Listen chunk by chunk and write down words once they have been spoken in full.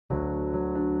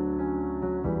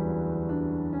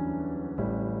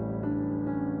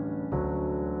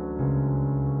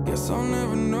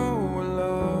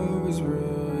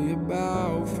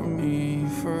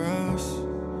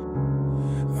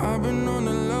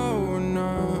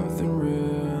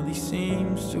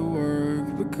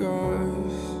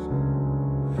goes.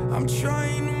 I'm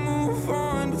trying to move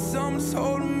on, but something's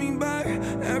holding me back.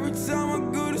 Every time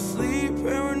I go to sleep,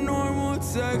 paranormal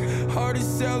attack. Heart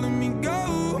is telling me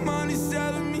go, mind is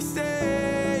telling me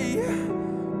stay.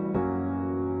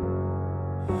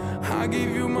 I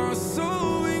gave you my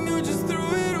soul and you just threw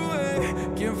it away.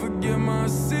 Can't forget my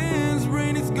sin.